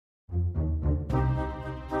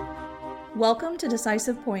Welcome to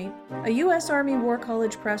Decisive Point, a U.S. Army War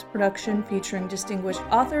College Press production featuring distinguished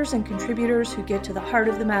authors and contributors who get to the heart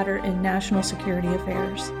of the matter in national security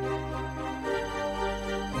affairs.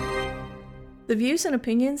 The views and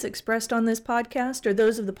opinions expressed on this podcast are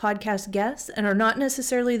those of the podcast guests and are not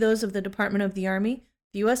necessarily those of the Department of the Army,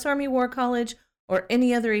 the U.S. Army War College, or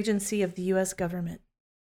any other agency of the U.S. government.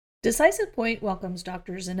 Decisive Point welcomes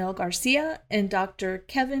Dr. Zenel Garcia and Dr.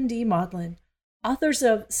 Kevin D. Modlin, authors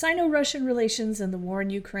of Sino-Russian Relations and the War in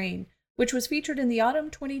Ukraine, which was featured in the autumn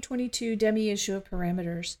 2022 demi-issue of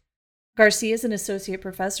Parameters. Garcia is an associate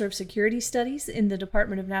professor of security studies in the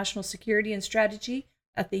Department of National Security and Strategy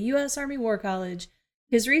at the U.S. Army War College.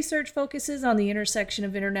 His research focuses on the intersection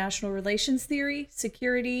of international relations theory,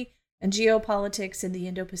 security, and geopolitics in the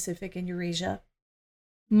Indo-Pacific and Eurasia.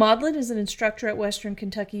 Modlin is an instructor at Western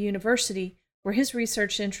Kentucky University, where his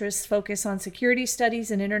research interests focus on security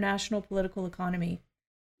studies and international political economy.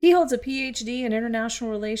 He holds a PhD in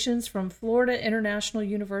international relations from Florida International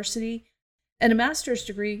University and a master's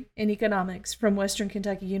degree in economics from Western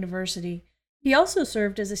Kentucky University. He also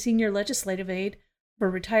served as a senior legislative aide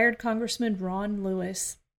for retired Congressman Ron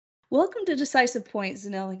Lewis. Welcome to Decisive Point,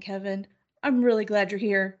 Zenel and Kevin. I'm really glad you're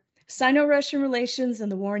here. Sino-Russian relations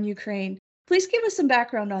and the war in Ukraine. Please give us some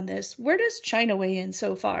background on this. Where does China weigh in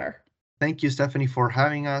so far? Thank you, Stephanie, for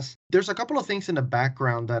having us. There's a couple of things in the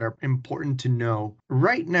background that are important to know.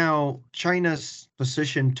 Right now, China's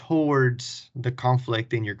position towards the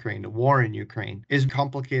conflict in Ukraine, the war in Ukraine, is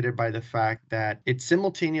complicated by the fact that it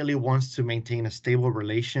simultaneously wants to maintain a stable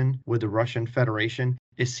relation with the Russian Federation.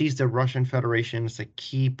 It sees the Russian Federation as a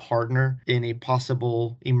key partner in a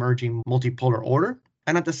possible emerging multipolar order.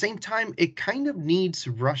 And at the same time, it kind of needs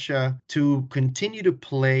Russia to continue to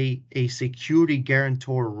play a security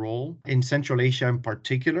guarantor role in Central Asia in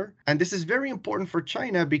particular. And this is very important for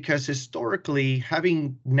China because historically,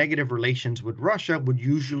 having negative relations with Russia would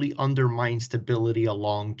usually undermine stability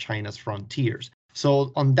along China's frontiers.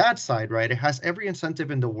 So on that side, right, it has every incentive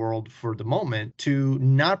in the world for the moment to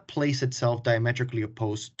not place itself diametrically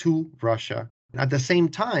opposed to Russia. At the same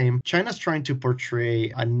time, China's trying to portray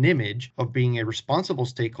an image of being a responsible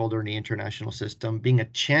stakeholder in the international system, being a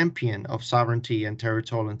champion of sovereignty and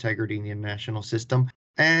territorial integrity in the international system.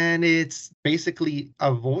 And it's basically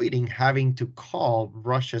avoiding having to call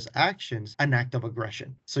Russia's actions an act of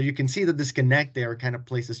aggression. So you can see the disconnect there kind of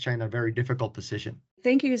places China in a very difficult position.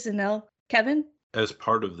 Thank you, Zenel. Kevin? As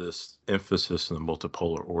part of this emphasis on the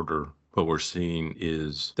multipolar order, what we're seeing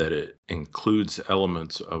is that it includes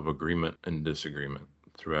elements of agreement and disagreement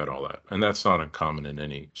throughout all that. And that's not uncommon in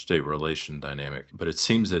any state relation dynamic. But it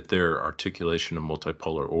seems that their articulation of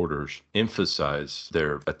multipolar orders emphasize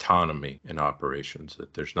their autonomy in operations,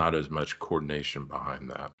 that there's not as much coordination behind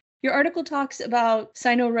that. Your article talks about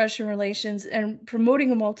Sino-Russian relations and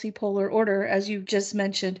promoting a multipolar order, as you just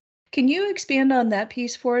mentioned. Can you expand on that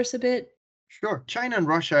piece for us a bit? Sure. China and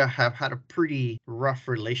Russia have had a pretty rough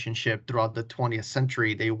relationship throughout the 20th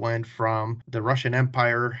century. They went from the Russian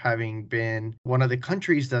Empire having been one of the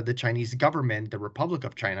countries that the Chinese government, the Republic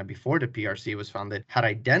of China, before the PRC was founded, had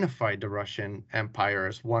identified the Russian Empire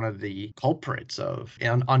as one of the culprits of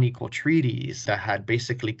unequal treaties that had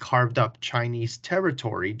basically carved up Chinese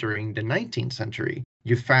territory during the 19th century.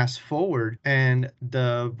 You fast forward and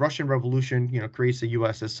the Russian Revolution, creates the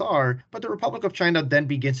USSR, but the Republic of China then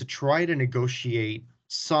begins to try to negotiate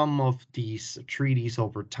some of these treaties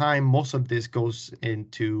over time. Most of this goes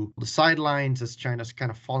into the sidelines as China's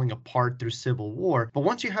kind of falling apart through civil war. But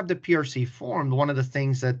once you have the PRC formed, one of the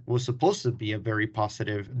things that was supposed to be a very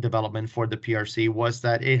positive development for the PRC was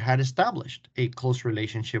that it had established a close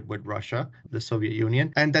relationship with Russia, the Soviet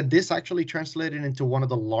Union, and that this actually translated into one of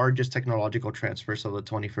the largest technological transfers of the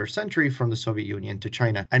 21st century from the Soviet Union to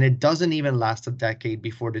China. And it doesn't even last a decade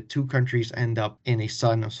before the two countries end up in a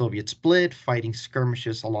Sino-Soviet split, fighting skirmishes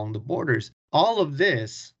along the borders. All of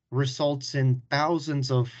this results in thousands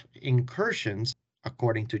of incursions,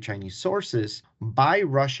 according to Chinese sources, by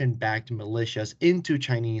Russian-backed militias into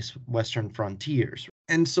Chinese western frontiers.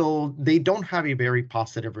 And so they don't have a very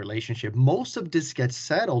positive relationship. Most of this gets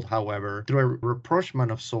settled, however, through a rapprochement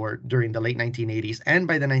of sort during the late 1980s. And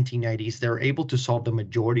by the 1990s, they're able to solve the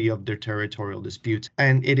majority of their territorial disputes.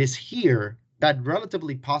 And it is here that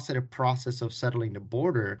relatively positive process of settling the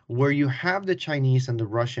border, where you have the Chinese and the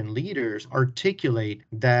Russian leaders articulate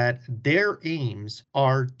that their aims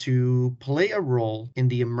are to play a role in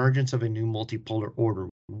the emergence of a new multipolar order.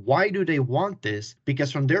 Why do they want this?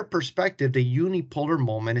 Because from their perspective, the unipolar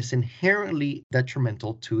moment is inherently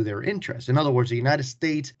detrimental to their interests. In other words, the United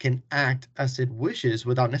States can act as it wishes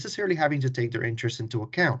without necessarily having to take their interests into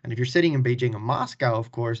account. And if you're sitting in Beijing and Moscow,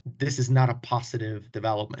 of course, this is not a positive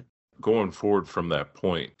development. Going forward from that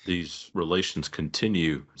point, these relations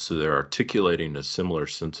continue. So they're articulating a similar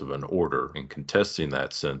sense of an order and contesting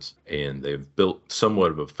that sense. And they've built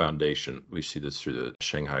somewhat of a foundation. We see this through the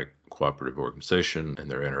Shanghai Cooperative Organization and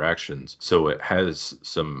their interactions. So it has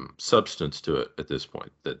some substance to it at this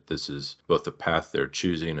point, that this is both the path they're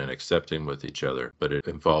choosing and accepting with each other, but it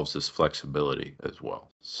involves this flexibility as well.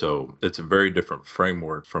 So it's a very different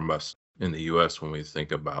framework from us in the US. When we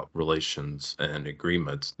think about relations and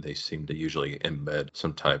agreements, they seem to usually embed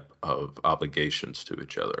some type of obligations to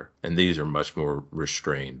each other. And these are much more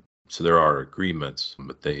restrained. So there are agreements,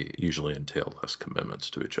 but they usually entail less commitments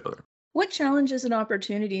to each other. What challenges and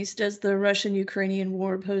opportunities does the Russian-Ukrainian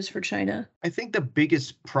war pose for China? I think the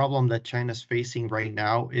biggest problem that China's facing right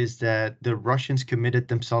now is that the Russians committed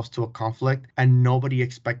themselves to a conflict and nobody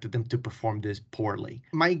expected them to perform this poorly.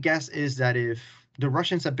 My guess is that if the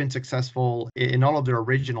Russians have been successful in all of their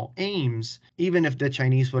original aims, even if the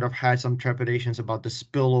Chinese would have had some trepidations about the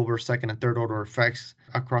spillover second and third order effects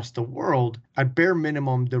across the world, at bare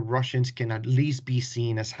minimum, the Russians can at least be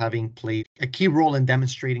seen as having played a key role in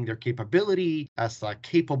demonstrating their capability as a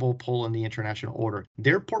capable pole in the international order.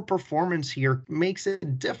 Their poor performance here makes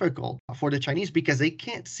it difficult for the Chinese because they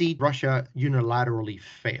can't see Russia unilaterally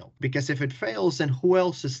fail. Because if it fails, then who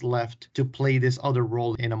else is left to play this other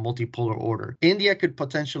role in a multipolar order? India could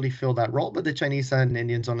potentially fill that role, but the Chinese and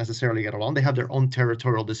Indians don't necessarily get along. They have their own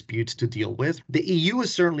territorial disputes to deal with. The EU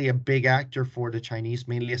is certainly a big actor for the Chinese,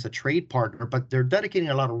 mainly as a trade partner, but they're dedicating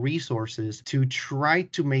a lot of resources to try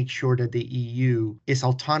to make sure that the EU is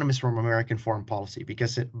autonomous from American foreign policy,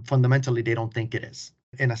 because fundamentally they don't think it is.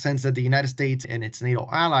 In a sense that the United States and its NATO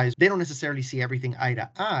allies, they don't necessarily see everything eye to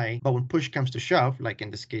eye, but when push comes to shove, like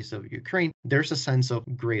in this case of Ukraine, there's a sense of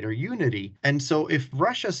greater unity. And so if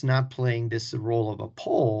Russia's not playing this role of a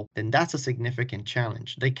pole, then that's a significant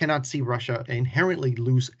challenge. They cannot see Russia inherently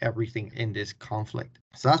lose everything in this conflict.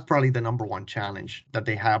 So that's probably the number one challenge that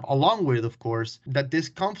they have, along with, of course, that this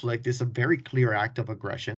conflict is a very clear act of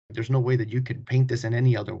aggression. There's no way that you could paint this in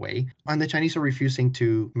any other way. And the Chinese are refusing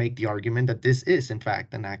to make the argument that this is, in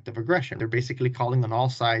fact, an act of aggression. They're basically calling on all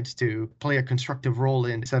sides to play a constructive role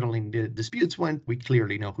in settling the disputes when we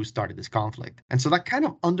clearly know who started this conflict. And so that kind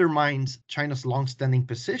of undermines China's longstanding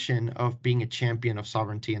position of being a champion of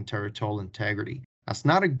sovereignty and territorial integrity. That's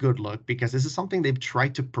not a good look, because this is something they've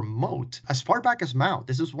tried to promote as far back as Mao.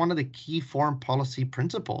 This is one of the key foreign policy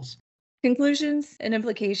principles. Conclusions and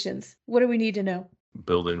implications. What do we need to know?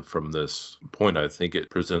 Building from this point, I think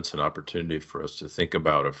it presents an opportunity for us to think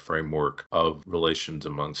about a framework of relations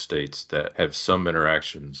among states that have some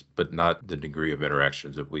interactions, but not the degree of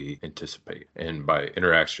interactions that we anticipate. And by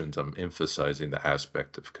interactions, I'm emphasizing the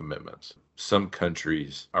aspect of commitments. Some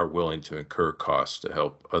countries are willing to incur costs to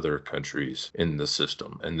help other countries in the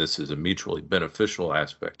system. And this is a mutually beneficial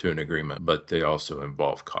aspect to an agreement, but they also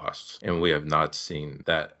involve costs. And we have not seen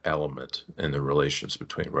that element in the relations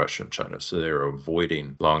between Russia and China. So they're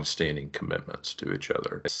avoiding long-standing commitments to each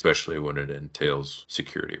other, especially when it entails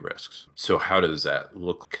security risks. So how does that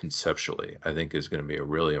look conceptually? I think is going to be a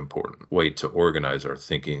really important way to organize our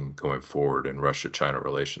thinking going forward in Russia-China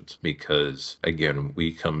relations. Because again,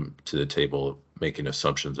 we come to the table making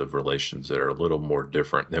assumptions of relations that are a little more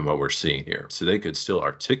different than what we're seeing here. So they could still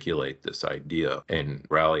articulate this idea and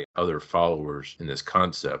rally other followers in this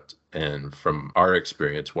concept. And from our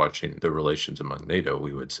experience watching the relations among NATO,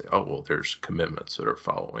 we would say, oh, well, there's commitments that are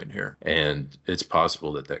following here. And it's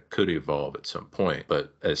possible that that could evolve at some point.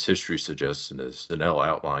 But as history suggests, and as Zenel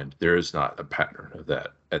outlined, there is not a pattern of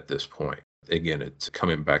that at this point. Again, it's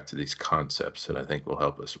coming back to these concepts that I think will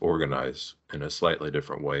help us organize in a slightly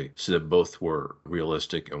different way so that both were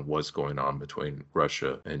realistic in what's going on between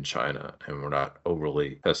Russia and China, and we're not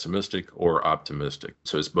overly pessimistic or optimistic.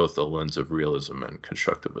 So it's both a lens of realism and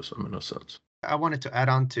constructivism in a sense. I wanted to add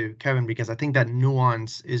on to Kevin, because I think that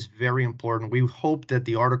nuance is very important. We hope that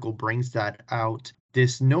the article brings that out.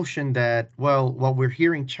 This notion that, well, what we're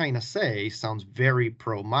hearing China say sounds very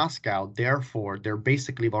pro-Moscow, therefore they're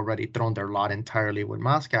basically already thrown their lot entirely with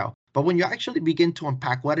Moscow. But when you actually begin to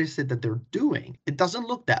unpack what is it that they're doing, it doesn't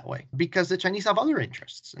look that way, because the Chinese have other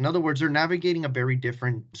interests. In other words, they're navigating a very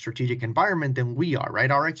different strategic environment than we are, right?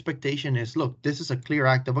 Our expectation is, look, this is a clear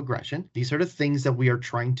act of aggression. These are the things that we are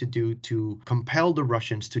trying to do to compel the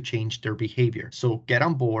Russians to change their behavior. So get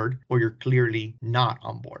on board, or you're clearly not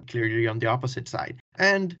on board, clearly on the opposite side.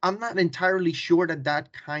 And I'm not entirely sure that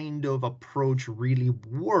that kind of approach really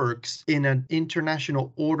works in an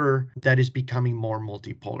international order that is becoming more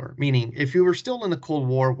multipolar. Meaning, if you were still in the Cold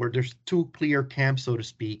War where there's two clear camps, so to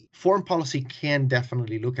speak, foreign policy can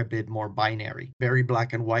definitely look a bit more binary, very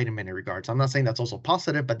black and white in many regards. I'm not saying that's also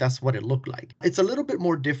positive, but that's what it looked like. It's a little bit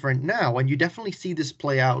more different now, and you definitely see this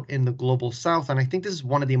play out in the global South. And I think this is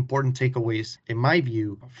one of the important takeaways, in my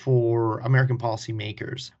view, for American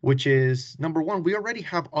policymakers, which is number one, we already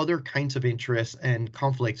have other kinds of interests and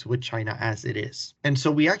conflicts with China as it is. And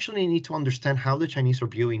so we actually need to understand how the Chinese are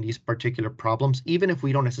viewing these particular problems, even if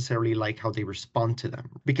we don't necessarily like how they respond to them,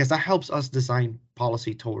 because that helps us design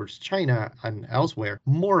policy towards China and elsewhere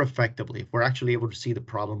more effectively if we're actually able to see the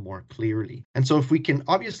problem more clearly. And so if we can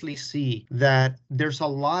obviously see that there's a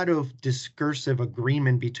lot of discursive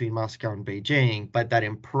agreement between Moscow and Beijing, but that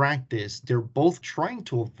in practice, they're both trying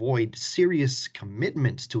to avoid serious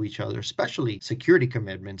commitments to each other, especially security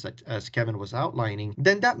commitments, as Kevin was outlining,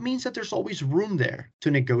 then that means that there's always room there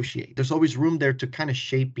to negotiate. There's always room there to kind of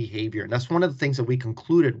shape behavior. And that's one of the things that we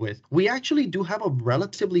concluded with. We actually do have a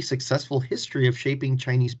relatively successful history of shaping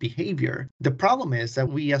Chinese behavior. The problem is that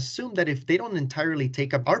we assume that if they don't entirely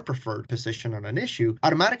take up our preferred position on an issue,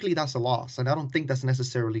 automatically that's a loss. And I don't think that's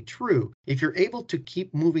necessarily true. If you're able to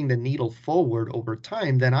keep moving the needle forward over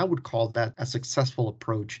time, then I would call that a successful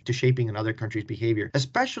approach to shaping another country's behavior,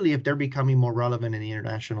 especially if they're becoming more relevant in the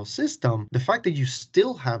international system. The fact that you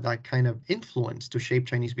still have that kind of influence to shape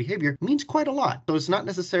Chinese behavior means quite a lot. So it's not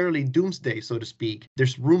necessarily doomsday, so to speak.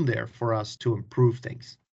 There's room there for us to improve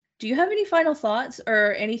things. Do you have any final thoughts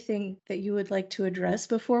or anything that you would like to address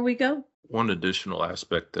before we go? One additional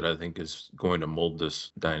aspect that I think is going to mold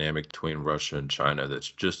this dynamic between Russia and China that's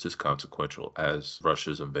just as consequential as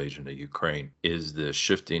Russia's invasion of Ukraine is the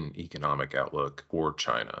shifting economic outlook for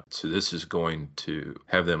China. So this is going to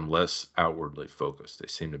have them less outwardly focused. They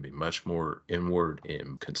seem to be much more inward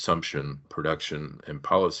in consumption, production, and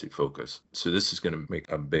policy focus. So this is going to make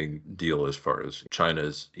a big deal as far as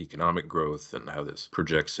China's economic growth and how this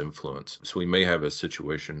projects influence. So we may have a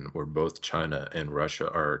situation where both China and Russia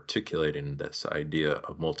are articulating this idea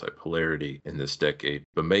of multipolarity in this decade,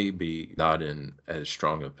 but maybe not in as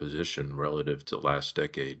strong a position relative to last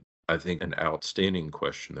decade. I think an outstanding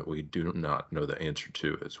question that we do not know the answer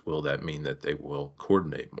to is, will that mean that they will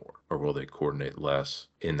coordinate more or will they coordinate less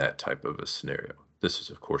in that type of a scenario? This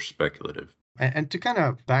is, of course, speculative. And to kind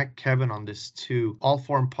of back Kevin on this too, all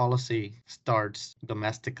foreign policy starts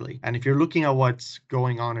domestically. And if you're looking at what's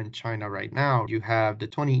going on in China right now, you have the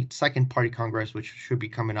 22nd Party Congress, which should be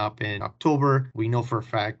coming up in October. We know for a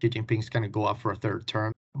fact Xi Jinping's going to go up for a third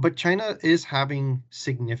term. But China is having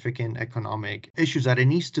significant economic issues that it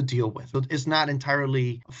needs to deal with. So it's not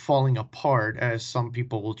entirely falling apart as some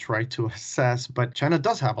people will try to assess, but China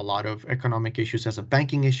does have a lot of economic issues. It has a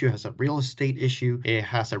banking issue, has a real estate issue, it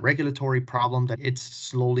has a regulatory problem that it's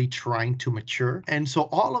slowly trying to mature. And so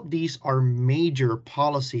all of these are major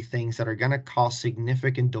policy things that are going to cause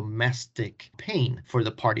significant domestic pain for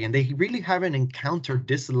the party. And they really haven't encountered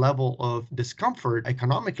this level of discomfort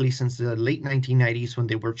economically since the late 1990s when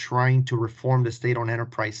they were trying to reform the state-owned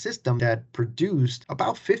enterprise system that produced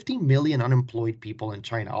about 50 million unemployed people in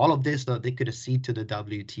China. All of this, they could accede to the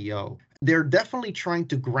WTO. They're definitely trying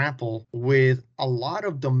to grapple with a lot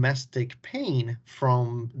of domestic pain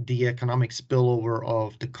from the economic spillover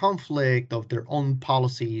of the conflict, of their own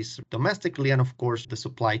policies domestically, and of course, the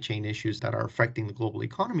supply chain issues that are affecting the global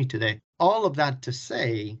economy today. All of that to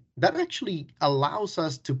say, that actually allows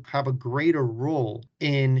us to have a greater role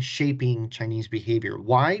in shaping Chinese behavior.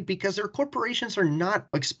 Why? Because their corporations are not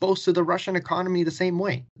exposed to the Russian economy the same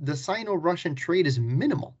way. The Sino-Russian trade is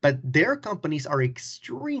minimal, but their companies are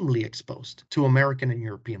extremely exposed to American and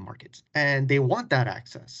European markets, and they want that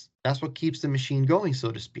access. That's what keeps the machine going,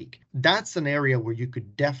 so to speak. That's an area where you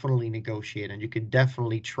could definitely negotiate and you could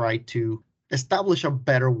definitely try to establish a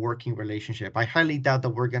better working relationship. I highly doubt that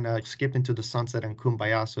we're going to skip into the sunset and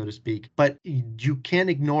kumbaya, so to speak, but you can't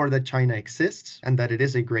ignore that China exists and that it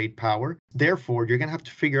is a great power. Therefore, you're going to have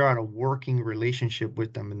to figure out a working relationship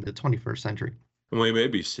with them in the 21st century. And we may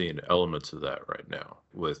be seeing elements of that right now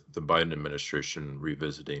with the Biden administration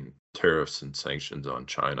revisiting tariffs and sanctions on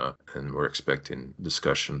China. And we're expecting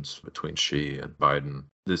discussions between Xi and Biden.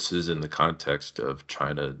 This is in the context of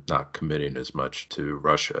China not committing as much to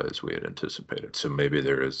Russia as we had anticipated. So maybe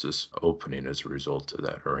there is this opening as a result of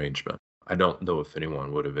that arrangement. I don't know if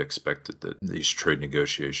anyone would have expected that these trade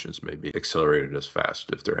negotiations may be accelerated as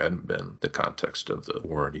fast if there hadn't been the context of the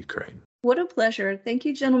war in Ukraine. What a pleasure. Thank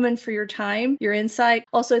you, gentlemen, for your time, your insight.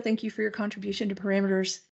 Also, thank you for your contribution to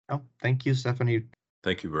Parameters. Oh, thank you, Stephanie.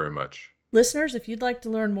 Thank you very much. Listeners, if you'd like to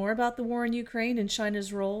learn more about the war in Ukraine and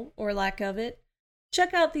China's role, or lack of it,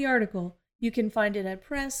 check out the article. You can find it at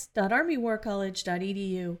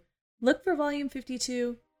press.armywarcollege.edu. Look for Volume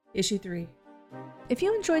 52, Issue 3. If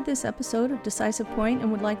you enjoyed this episode of Decisive Point and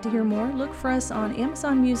would like to hear more, look for us on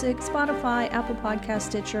Amazon Music, Spotify, Apple Podcast,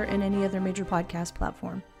 Stitcher, and any other major podcast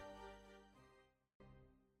platform.